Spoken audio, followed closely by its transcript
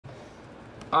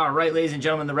All right, ladies and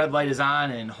gentlemen, the red light is on,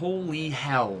 and holy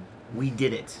hell, we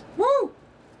did it. Woo!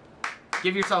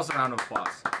 Give yourselves a round of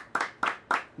applause.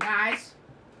 Nice.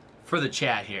 For the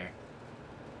chat here,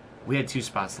 we had 2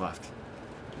 spots left.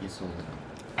 You sold it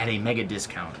at a mega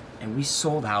discount, and we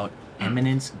sold out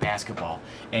Eminence basketball.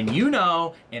 And you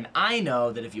know, and I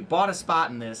know that if you bought a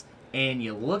spot in this and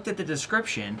you looked at the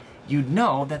description, you'd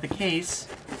know that the case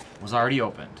was already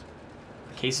opened.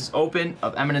 The case is open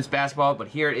of Eminence basketball, but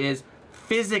here it is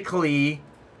physically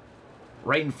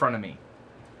right in front of me.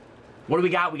 What do we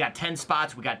got? We got 10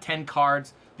 spots, we got 10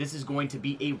 cards. This is going to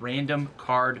be a random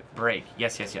card break.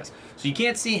 Yes, yes, yes. So you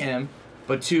can't see him,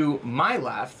 but to my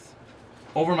left,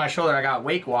 over my shoulder, I got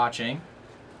Wake watching.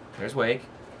 There's Wake.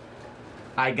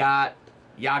 I got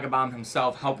Yagabom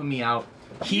himself helping me out.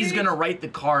 He's gonna write the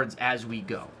cards as we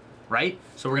go, right?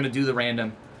 So we're gonna do the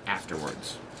random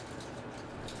afterwards.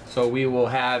 So we will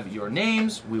have your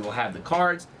names, we will have the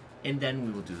cards, and then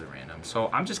we will do the random. So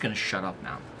I'm just gonna shut up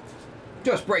now.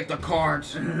 Just break the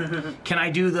cards. Can I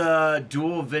do the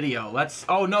dual video? Let's.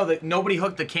 Oh no, nobody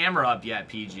hooked the camera up yet,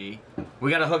 PG.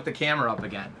 We gotta hook the camera up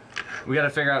again. We gotta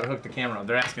figure out how to hook the camera up.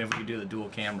 They're asking if we could do the dual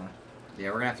camera. Yeah,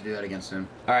 we're gonna have to do that again soon.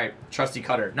 All right, trusty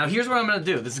cutter. Now here's what I'm gonna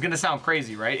do. This is gonna sound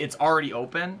crazy, right? It's already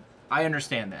open. I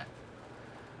understand that.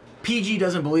 PG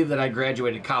doesn't believe that I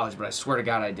graduated college, but I swear to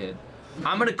God I did.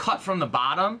 I'm gonna cut from the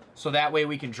bottom so that way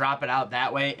we can drop it out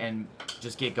that way and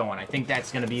just get going. I think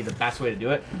that's gonna be the best way to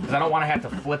do it because I don't wanna have to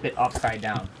flip it upside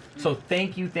down. So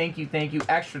thank you,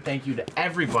 extra thank you to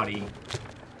everybody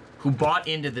who bought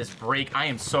into this break. I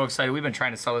am so excited. We've been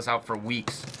trying to sell this out for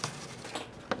weeks.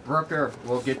 Brooker,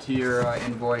 we'll get to your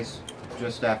invoice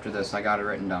just after this. I got it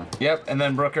written down. Yep, and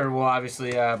then Brooker will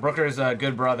obviously, Brooker's a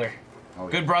good brother. Oh,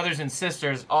 yeah. Good brothers and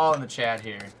sisters all in the chat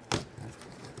here.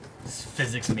 This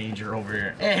physics major over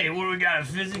here. Hey, what do we got, a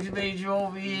physics major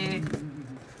over here?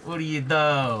 What are you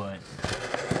doing?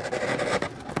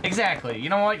 Exactly, you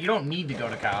know what? You don't need to go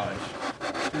to college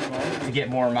to get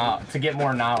more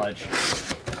knowledge.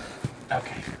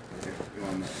 Okay.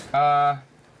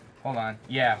 Hold on.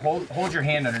 Yeah, hold your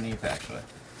hand underneath, actually.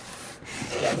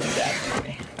 Yeah, do that for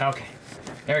me. Okay.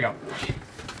 There we go.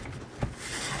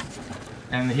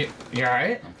 And here, you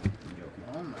alright?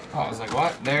 Oh, I was like,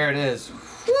 what? There it is.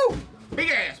 Woo! Big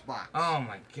ass box. Oh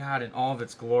my God, in all of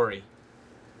its glory.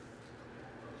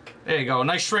 There you go.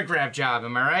 Nice shrink wrap job,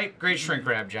 am I right? Great shrink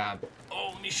wrap job.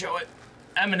 Oh, let me show it.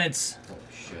 Eminence. Holy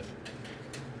shit.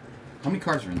 How many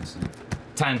cards are in this thing?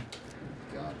 10.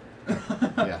 God.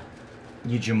 Yeah.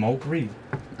 You jamoke read.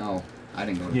 No, I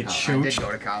didn't go to college. Chooch. I did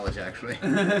go to college, actually.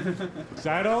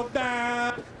 Settle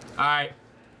down. Alright.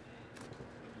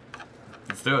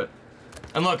 Let's do it.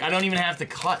 And look, I don't even have to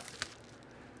cut.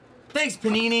 Thanks,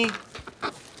 Panini.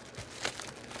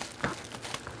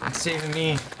 It's saving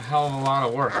me a hell of a lot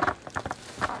of work.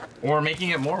 Or making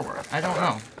it more work. I don't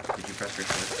know. Did you press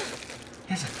record?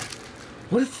 Yes, I...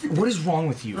 What is wrong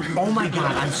with you? Oh my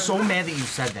God, I'm so mad that you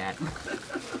said that.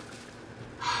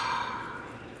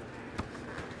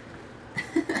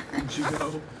 You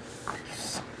know.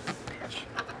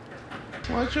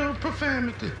 Watch your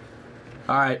profanity.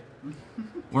 Alright.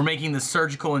 We're making the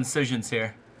surgical incisions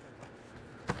here.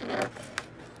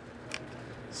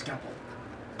 Scalpel.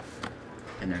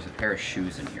 And there's a pair of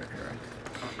shoes in here, correct?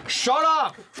 Shut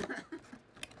up!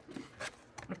 I'm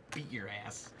gonna beat your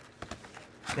ass.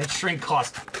 That shrink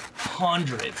cost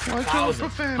hundreds,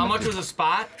 thousands. How much was a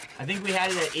spot? I think we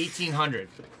had it at 1,800.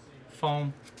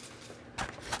 Foam.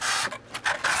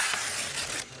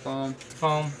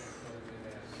 Foam.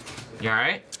 You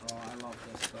alright? Oh, I love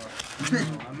this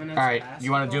stuff. Alright,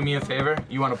 you wanna do me a favor?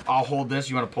 I'll hold this,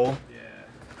 you wanna pull? Yeah.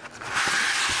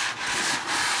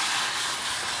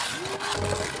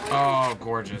 Oh,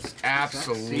 gorgeous.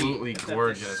 Absolutely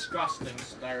gorgeous. Disgusting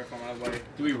styrofoam out of the way.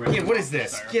 Do we really? Yeah, what is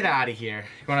this? Get out of here.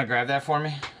 You wanna grab that for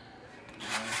me?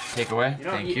 Take away. You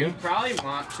know, Thank you. You probably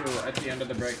want to, at the end of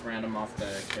the break, random off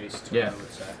the case too, Yeah. I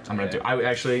would say. I'm gonna do. I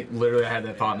actually, literally, I had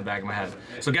that thought in the back of my head.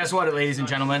 So guess what, ladies and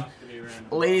gentlemen?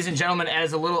 Ladies and gentlemen,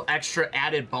 as a little extra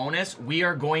added bonus, we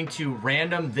are going to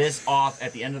random this off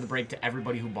at the end of the break to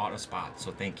everybody who bought a spot.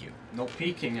 So thank you. No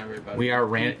peeking, everybody. We are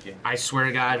I swear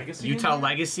to God, Legacy you tell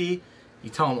Legacy, you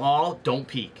tell them all, don't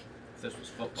peek. This was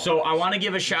football. So I want to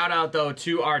give a shout out though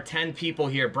to our 10 people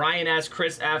here: Brian S,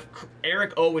 Chris F,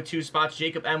 Eric O with 2 spots,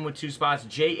 Jacob M with 2 spots,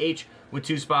 JH with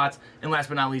 2 spots, and last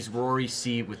but not least, Rory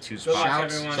C with 2 spots.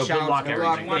 Shouts, everyone. So good luck,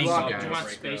 everyone. Thank you, Do guys. you want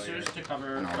spacers to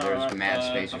cover there's mad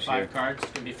spacers 5 here. cards?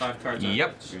 It's going to be 5 cards.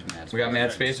 Yep. Here's We got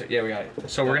mad spacer. Yeah, we got it.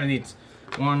 So we're gonna need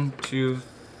 1, 2,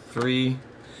 3,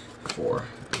 4,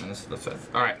 and this is the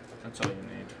 5th. All right. That's all you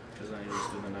need. because then you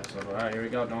just do the next level. All right, here we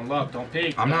go. Don't look. Don't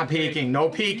peek. I'm not Don't peek. peeking. No No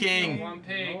peeking. one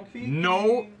peek.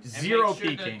 No, And zero make sure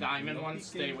peeking. The diamond ones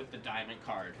stay with the diamond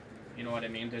card. You know what I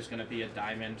mean? There's gonna be a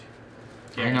diamond.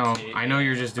 I know. Guaranteed. I know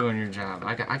you're just doing your job.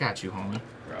 I got you, homie.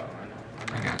 Bro, I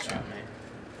know. I got you. Me.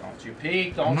 Don't you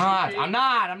peek. Don't I'm not. you peek. I'm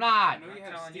not. I'm I not. know you I'm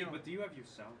have telling Steve, you. but do you have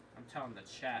yourself? I'm telling the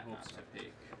chat not to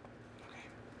peek.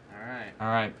 Alright. All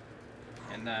right.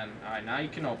 And then, alright, now you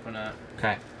can open it.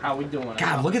 Okay. How we doing it?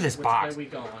 God, look at this Which box. way we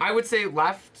going? I would say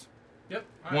left. Yep.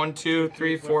 1, 2,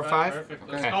 3, 4, 5. Perfect.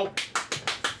 Okay. Let's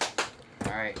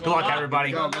go. All right. Good luck,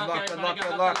 everybody. Good luck, good luck, good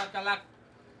luck. Good luck.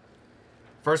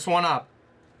 First one up.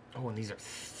 Oh, and these are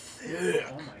thick.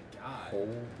 Oh my god. Oh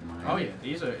my. Oh yeah,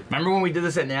 these are. Remember when we did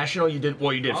this at National? You did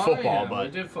Oh, football, yeah, but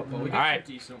we did football. We got Alright.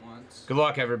 some decent ones. good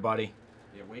luck, everybody.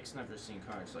 Yeah, Wake's never seen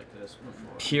cards like this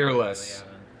before. Peerless.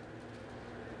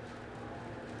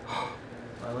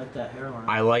 I like that hairline.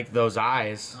 I like those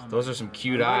eyes. Those are some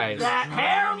cute eyes. that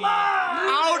hairline!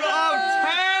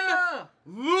 Out of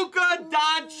 10, Luka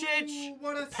Doncic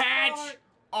What a patch start.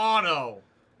 auto.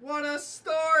 What a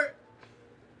start.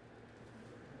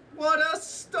 What a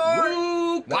start.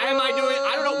 Why am I doing?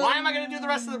 I don't know. Why am I gonna do the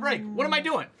rest of the break? What am I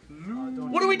doing?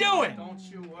 What are we doing? Don't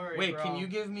you worry. Wait, bro. can you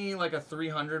give me like a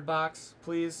 300 box,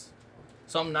 please?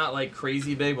 Something not like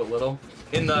crazy big, but little.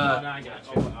 In No, the. I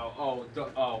got you.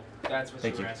 Oh, that's what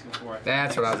Thank you were you. asking for.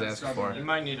 That's what I was asking for. You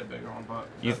might need a bigger one, but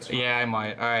that's fine. Yeah, I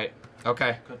might. All right.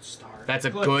 Okay. Good start. That's a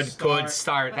good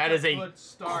start. That is a good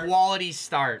start. quality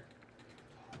start.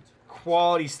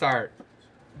 Quality start.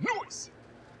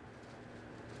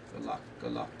 Good luck.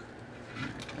 Good luck.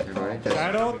 Everybody just-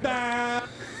 Settle down.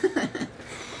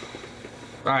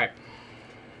 All right.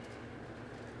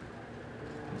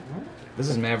 This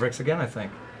is Mavericks again, I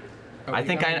think. I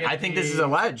think this is a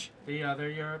ledge. The other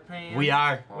European. We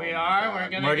are. We are. We're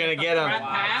gonna get him. Red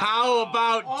Pass. How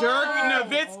about Dirk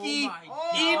Nowitzki? my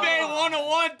eBay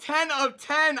 101, 10 of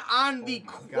 10 on the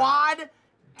quad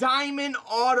diamond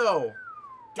auto.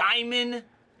 Diamond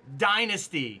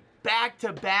Dynasty.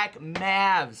 Back-to-back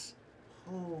Mavs.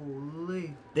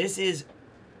 Holy. This is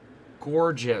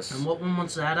gorgeous. And what one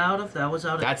was that out of? That was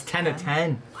out of That's 10 of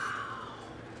 10.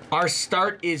 Our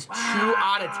start is 2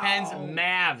 out of 10's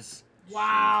Mavs.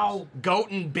 Wow. Goat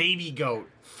and baby goat.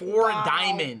 4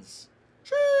 diamonds.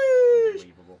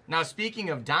 Unbelievable. Now, speaking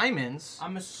of diamonds,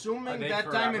 I'm assuming they that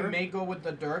forever? diamond may go with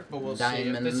the Dirk, but we'll see. If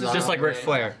Diamond this is lock. just like Ric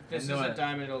Flair. This is I knew a it.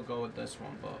 diamond, it'll go with this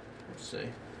one, but we'll see.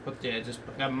 But yeah,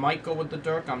 that might go with the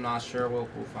Dirk. I'm not sure. We'll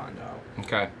find out.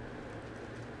 Okay.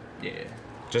 Yeah.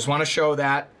 Just want to show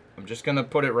that. I'm just going to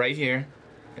put it right here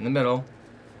in the middle.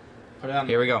 Put it on.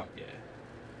 Here we go. Yeah.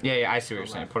 Yeah, I see what you're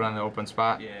saying. Put it on the open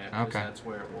spot. Yeah. 'Cause Okay. That's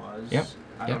where it was. Yep.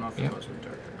 I Yep. don't know if Yep. it goes with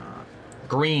Dirk or not.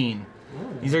 Green.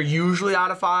 These are usually out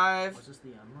of 5. Was this the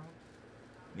emerald?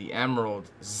 The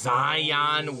Emerald.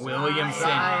 Zion Williamson.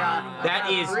 Zion. That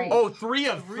is, Three. 3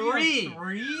 of 3.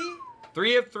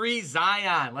 3 of 3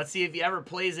 Zion. Let's see if he ever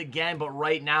plays again, but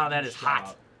right now that is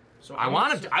hot. So I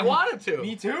want him to. I want him to.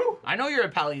 Me too. I know you're a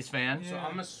Pelly's fan. So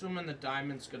I'm assuming the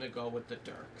diamond's gonna go with the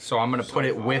Dirk. So I'm going to put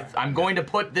it with, I'm going to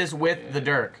put this with the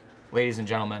Dirk, ladies and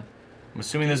gentlemen. I'm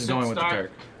assuming this is going with the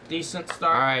Dirk. Decent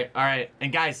start. All right.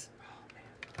 And guys,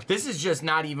 this is just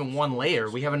not even one layer.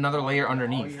 We have another layer Oh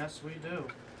underneath. yes, we do.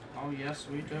 Oh yes,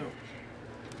 we do.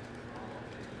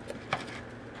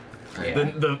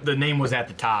 The name was at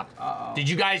the top. Uh-oh. Did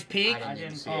you guys peek? I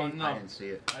didn't see oh, it. no. I didn't see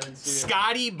it. I didn't see it.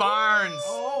 Scotty Barnes.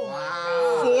 Oh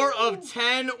Wow. 4 of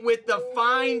 10 with the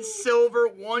fine silver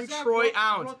 1 that troy rookie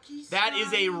ounce. That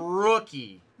is a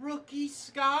rookie. Rookie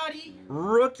Scotty.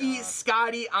 Rookie God.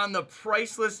 Scotty on the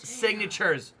priceless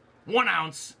signatures. 1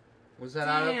 ounce. Was that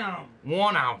out of? Damn.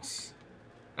 1 ounce.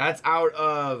 That's out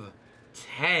of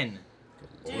 10.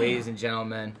 Ladies and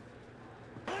gentlemen.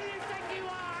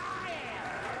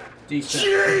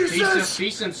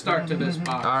 Decent start to this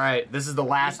box. All right, this is the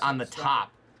last on the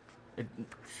top.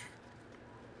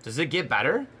 Does it get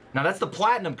better? No, that's the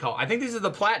platinum color. I think this is the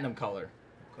platinum color.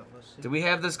 Okay, let's see. Did we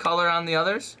have this color on the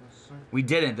others? Let's see. We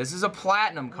didn't. This is a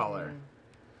platinum color.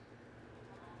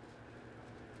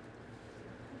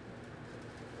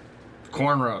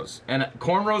 Cornrows. And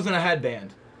cornrows and a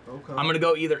headband. Okay. I'm going to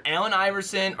go either Allen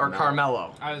Iverson or No.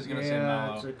 Carmelo. I was gonna say yeah,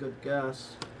 Mellow. that's a good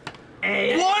guess. 1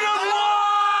 of 1!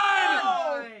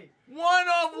 1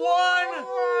 of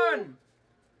 1!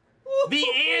 The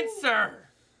answer!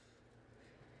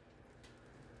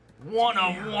 1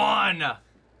 of 1!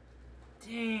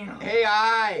 Damn.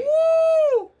 AI.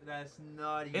 Woo! That's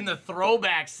nutty. In the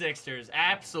throwback Sixers.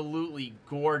 Absolutely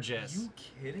gorgeous. Are you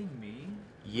kidding me?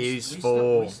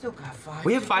 Useful. We still got 5.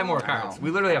 We have to 5 more go. cards.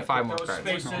 We literally have 5 more Those cards.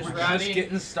 spacers We're ready. just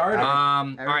getting started. All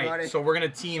right, Everybody. so we're gonna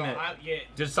team it. Yeah.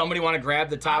 Does somebody want to grab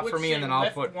the I top would for me, say and then I'll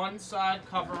lift put. one side,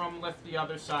 cover them, lift the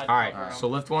other side. All right, cover 'em. so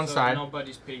lift one So side.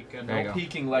 nobody's peeking. There you No go.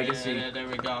 peeking legacy. Yeah, there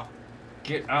we go.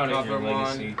 Get out of here, Cover one.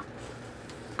 legacy.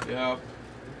 Yep.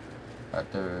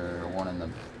 Got the one in the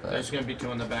back. There's gonna be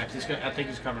 2 in the back. I think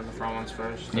he's covering the front ones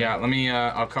first. Yeah, let me.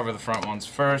 I'll cover the front ones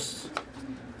first.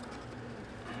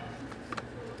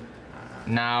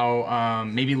 Now,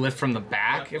 maybe lift from the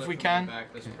back Yep, if lift we from can. the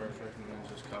back. That's perfect, and then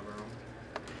just cover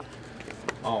them.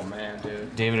 Oh man,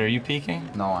 dude. David, are you peeking?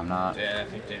 No, I'm not. Yeah, I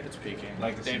think David's peeking.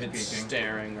 Legacy's David's peeking.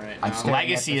 staring right I'm now. staring.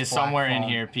 Legacy at is this black somewhere in phone.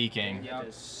 here peeking. David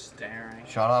is staring.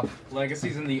 Shut up.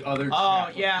 Legacy's in the other. Oh trap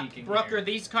of yeah, peeking Brooker. here.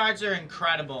 These cards are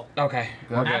incredible. Okay,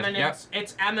 we're good. Eminence.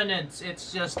 It's Eminence.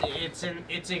 It's just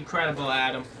it's incredible,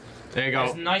 Adam. There you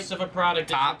As go. nice of a product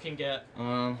Top. as you can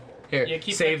get. Here, Yeah,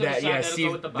 keep save that. that. To the side. Yeah, That'll see,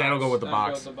 go with the box. that'll go with the That'll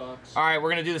box. Go with the box. All right, we're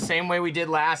gonna do the same way we did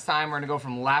last time. We're gonna go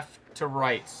from left to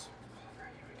right.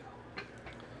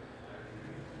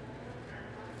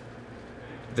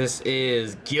 This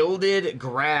is Gilded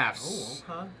Graphs.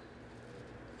 Oh, okay.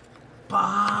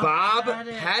 Bob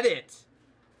Pettit.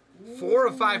 4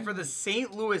 of 5 for the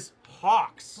St. Louis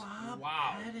Hawks.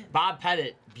 Wow. Bob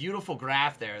Pettit. Beautiful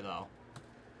graph there, though.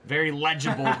 Very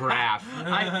legible graph.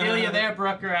 I feel you there,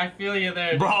 Brooker. I feel you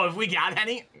there. Bro, if we got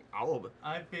any... Oh,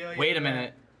 I feel you. wait a there.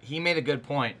 minute. He made a good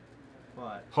point.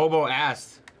 What? Hobo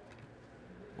asked,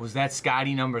 was that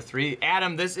Scotty number 3?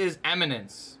 Adam, this is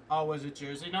Eminence. Oh, was it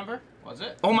jersey number? Was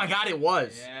it? Oh my god, it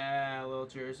was. Yeah, a little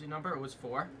jersey number. It was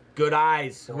 4. Good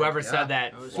eyes. Whoever yeah. said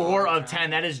that. It was 4 4 of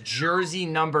 10. That is jersey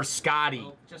number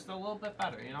Scotty. Just a little bit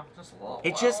better, you know? Just a little.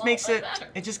 It just makes it,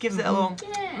 it just gives it a little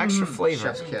extra flavor.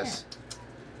 Chef's kiss.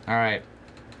 All right.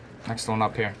 Next one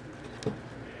up here.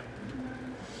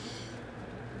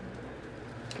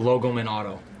 Logoman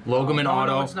Auto. Logoman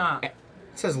Auto. No, it's not. It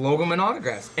says Logoman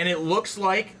Autographs. And it looks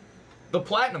like the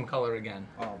platinum color again.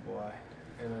 Oh boy.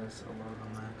 It is a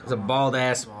logo, man. It's a bald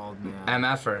ass Bald man.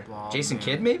 MFer. Bald Jason man.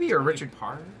 Kidd maybe? Or Richard?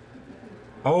 Park?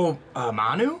 Oh,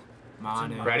 Manu?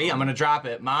 Manu. Ready? I'm going to drop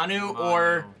it. Manu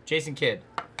or Jason Kidd?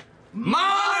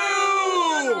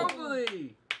 Manu!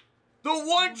 Lovely. The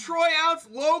 1 Troy ounce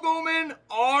Logoman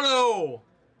Auto.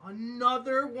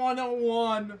 Another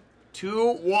 101.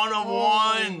 2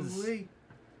 1-of-1s. Holy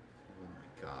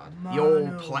God. Yo,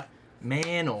 Manu.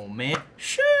 man, oh man.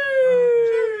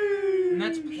 And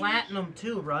that's platinum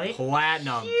too, right?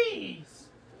 Platinum. Jeez.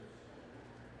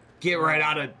 Get right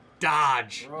out of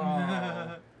Dodge. Bro. All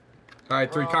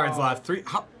right, 3 cards left. 3.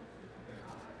 How,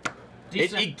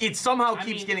 it somehow I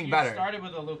keeps mean, getting you better. started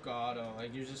with a Luka Auto.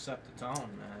 Like, you just set the tone,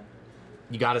 man.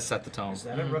 You got to set the tone. Is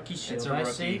that a rookie shield a I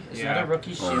rookie. see? Is Yeah. that a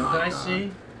rookie shield I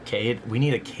see? Cade. We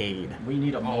need a Cade. We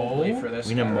need a Mobley for this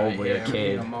We need a guy Mobley, right a here. We Cade.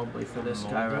 need a Mobley for this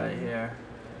guy right here.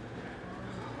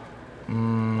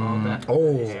 Mm,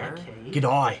 Oh, is that Cade? good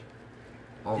eye.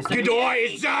 Oh, Is that- Good eye.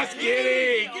 It's just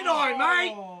kidding. Good eye,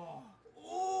 mate.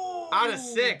 Out of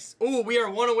 6. Ooh, we are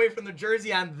 1 away from the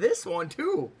jersey on this one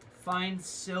too. Find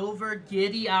silver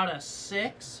Giddy out of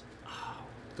 6.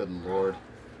 good lord.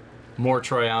 More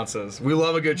Troy ounces. We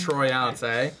love a good Troy ounce,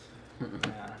 eh? Yeah.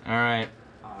 All right.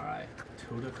 All right.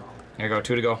 2 to go. Here you go,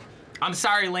 2 to go. I'm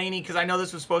sorry, Laney, because I know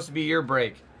this was supposed to be your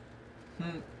break.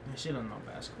 She doesn't know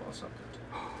basketball subject.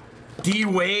 D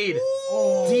Wade.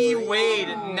 D Wade,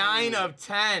 9 of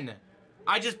 10.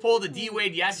 I just pulled a D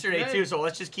Wade yesterday too, so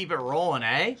let's just keep it rolling,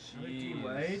 eh?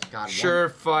 D-Wade. God,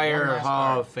 Surefire one last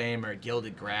Hall card. of Famer,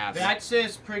 Gilded Graphs. That's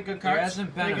his pretty good There cards.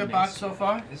 hasn't been Pretty a good box miss. so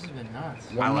far. This has been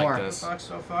nuts. One I like more. this. Good box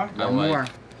so far. One like- more.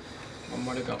 One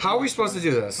more to go. How are we supposed to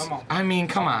do this? Come on. I mean,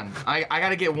 come on. I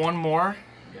gotta get one more.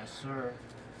 Yes, sir.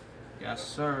 Yes,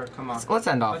 sir. Come on. Let's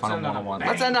end off Let's on a end on a 101. bang.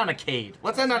 Let's end on a Cade.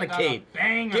 Let's end on a Cade.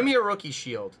 Banger. Give me a rookie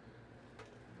shield.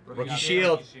 Rookie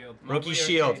shield. Mobley Rookie or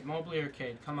shield. Cade. Mobley or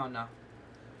Cade. Come on now.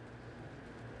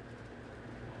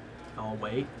 Oh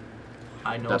wait.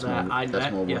 I know That's that. Mobley.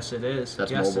 That's Mobley. Yes, it is.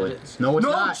 That's yes, Mobley. it is. No, it's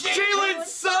No, not. Jalen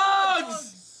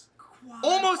Suggs!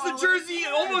 Almost the jersey,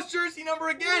 almost jersey number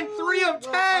again. 3 of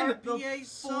 10. NBA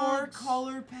Suggs.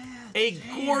 color pass. A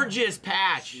gorgeous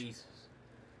patch.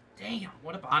 Damn.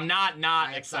 What about? I'm not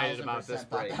I excited about this 1000%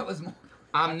 thought break. That was more.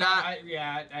 I'm not I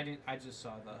didn't. I just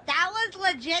saw the That was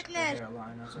legitness.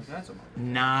 hairline. I was like, that's a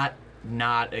Mobley.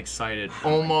 not excited.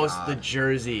 Almost God. the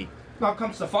jersey. Now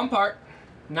comes the fun part.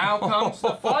 Now comes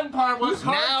the fun part. What cards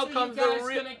Now are comes you guys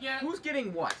the gonna get? Who's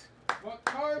getting what? What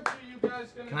cards are you guys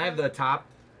gonna Can I have get? the top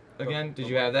again? Did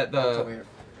you have that? It's over The here.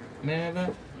 may I have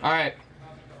that? All right.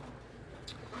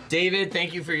 David,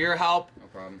 thank you for your help. No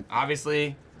problem.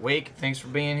 Obviously, Wake, thanks for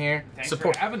being here. Thanks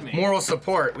for having me. Moral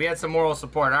support. We had some moral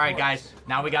support. All right, guys.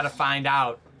 Now we got to find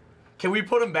out. Can we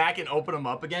put them back and open them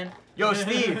up again? Yo,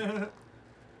 Steve.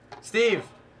 Steve,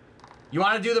 you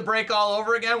want to do the break all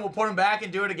over again? We'll put them back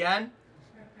and do it again.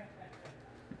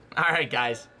 All right,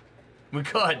 guys. We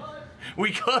could.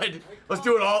 We could. Let's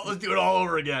do it all. Let's do it all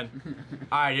over again.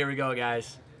 All right, here we go,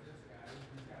 guys.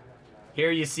 Here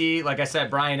you see, like I said,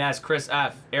 Brian S, Chris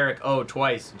F, Eric O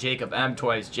twice, Jacob M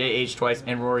twice, JH twice,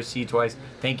 and Rory C twice.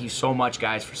 Thank you so much,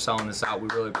 guys, for selling this out. We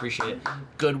really appreciate it.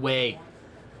 Good way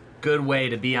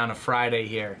to be on a Friday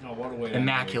here. Oh, what a way.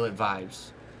 Immaculate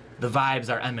vibes. The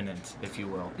vibes are eminent, if you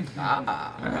will. See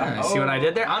what I Oh.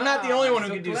 did there? I'm not the only one who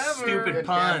So can do clever. stupid Good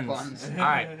puns. damn puns. All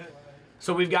right.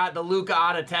 So we've got the Luka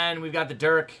out of 10. We've got the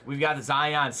Dirk. We've got the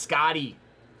Zion. Scotty,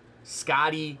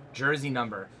 jersey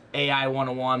number. AI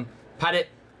 101. Pettit,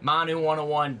 Manu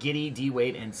 101. Giddy,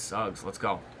 D-Wade, and Suggs. Let's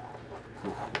go.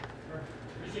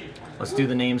 Let's do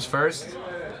the names first.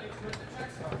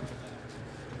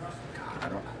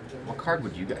 What card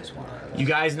would you guys want? You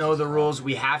guys know the rules.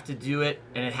 We have to do it,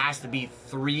 and it has to be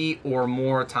 3 or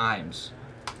more times.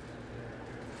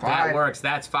 That 5. works.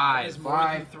 That's 5. That is more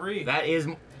than 3. That is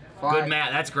 5. good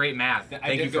math. That's great math. I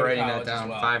Thank did you go for to writing that college as down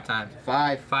well. 5 times.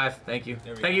 5. 5. Thank you.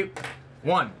 There we Thank go. you.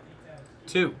 1,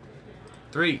 2,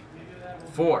 3,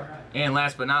 4, and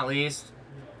last but not least,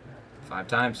 5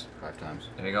 times. 5 times.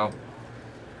 There you go.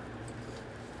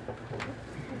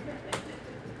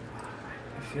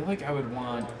 I feel like I would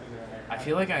want. I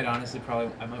feel like I'd honestly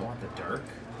probably. I might want the Dirk.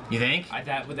 You think?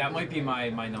 That might be my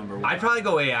number one. I'd probably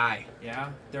go AI.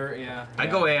 Yeah, Dirk. Yeah.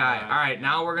 I'd go AI. All right,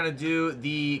 now we're gonna do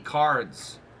the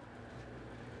cards.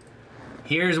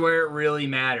 Here's where it really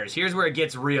matters. Here's where it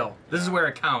gets real. This is where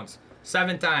it counts.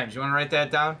 7 times. You want to write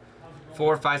that down?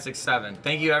 4, 5, 6, 7.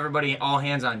 Thank you, everybody. All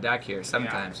hands on deck here. 7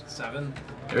 Yeah, times. 7.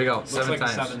 Here we go. Looks 7 like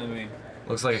times. a 7 to me.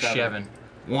 Looks like a 7. 7.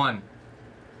 1,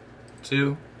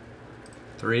 2,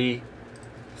 3,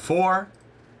 4,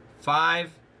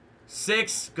 5,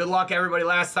 6. Good luck, everybody.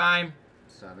 Last time.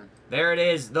 7. There it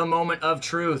is. The moment of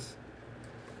truth.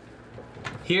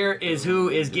 Here is who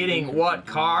is getting what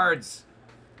cards.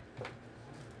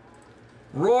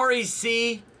 Rory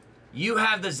C, you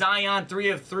have the Zion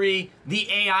 3 of 3.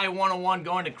 The AI 101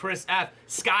 going to Chris F.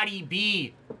 Scotty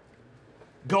B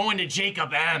going to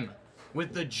Jacob M.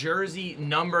 With the jersey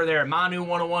number there. Manu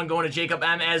 101 going to Jacob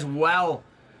M as well.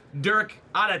 Dirk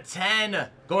out of 10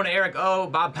 going to Eric O.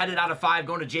 Bob Pettit out of 5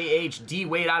 going to JH. D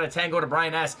Wade out of 10 going to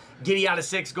Brian S. Giddy out of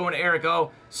 6 going to Eric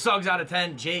O. Suggs out of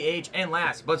 10, JH. And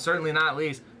last but certainly not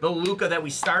least, the Luka that we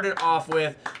started off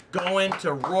with going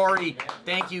to Rory.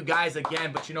 Thank you guys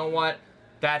again. But you know what?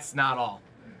 That's not all,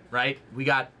 right? We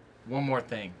got one more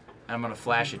thing. I'm going to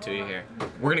flash it to you here.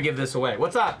 We're going to give this away.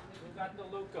 What's up? Who got the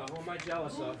Luka? Who am I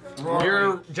jealous of?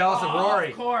 You're jealous of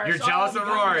Rory. Of course. You're jealous of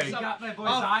Rory. You got my boy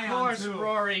Of Zion course, too.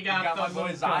 Rory You got got the my boy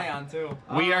Luka. Zion too.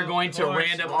 We are going to Of course,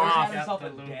 random Rory's off. Had himself a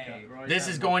Got the day. Luka. This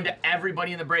is going to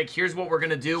everybody in the break. Here's what we're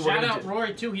going to do. We're Shout going out to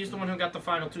Rory too. He's the one who got the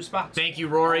final 2 spots. Thank you,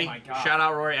 Rory. Oh my God. Shout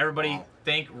out, Rory. Everybody, Wow.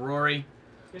 thank Rory.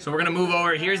 So we're going to move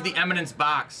over. Here's the Eminence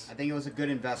box. I think it was a good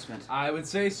investment. I would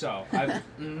say so.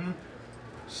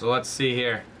 So let's see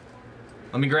here.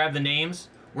 Let me grab the names.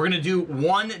 We're going to do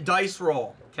 1 dice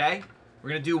roll, okay? We're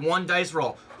going to do 1 dice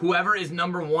roll. Whoever is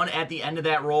number 1 at the end of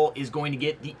that roll is going to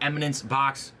get the Eminence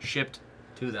box shipped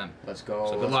to them. Let's go.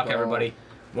 So good let's luck, go. everybody.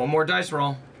 1 more dice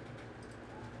roll.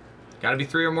 Got to be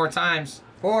 3 or more times.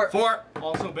 4. 4.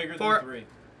 Also bigger 4. than 3.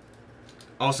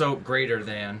 Also greater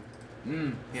than.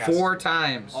 Yes. 4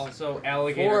 times. Also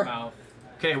alligator 4. mouth.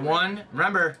 Okay, 1.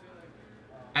 Remember,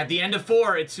 at the end of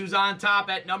 4, it's who's on top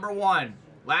at number 1.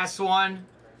 Last one.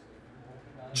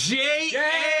 JH!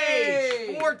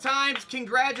 Yay! 4 times.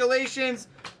 Congratulations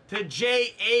to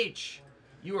JH.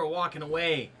 You are walking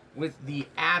away with the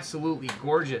absolutely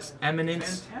gorgeous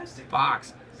Eminence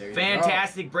box. There you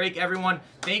Fantastic break, everyone.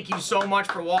 Thank you so much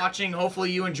for watching.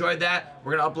 Hopefully you enjoyed that.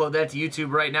 We're going to upload that to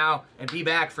YouTube right now and be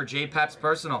back for J Pep's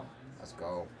Personal. Let's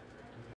go.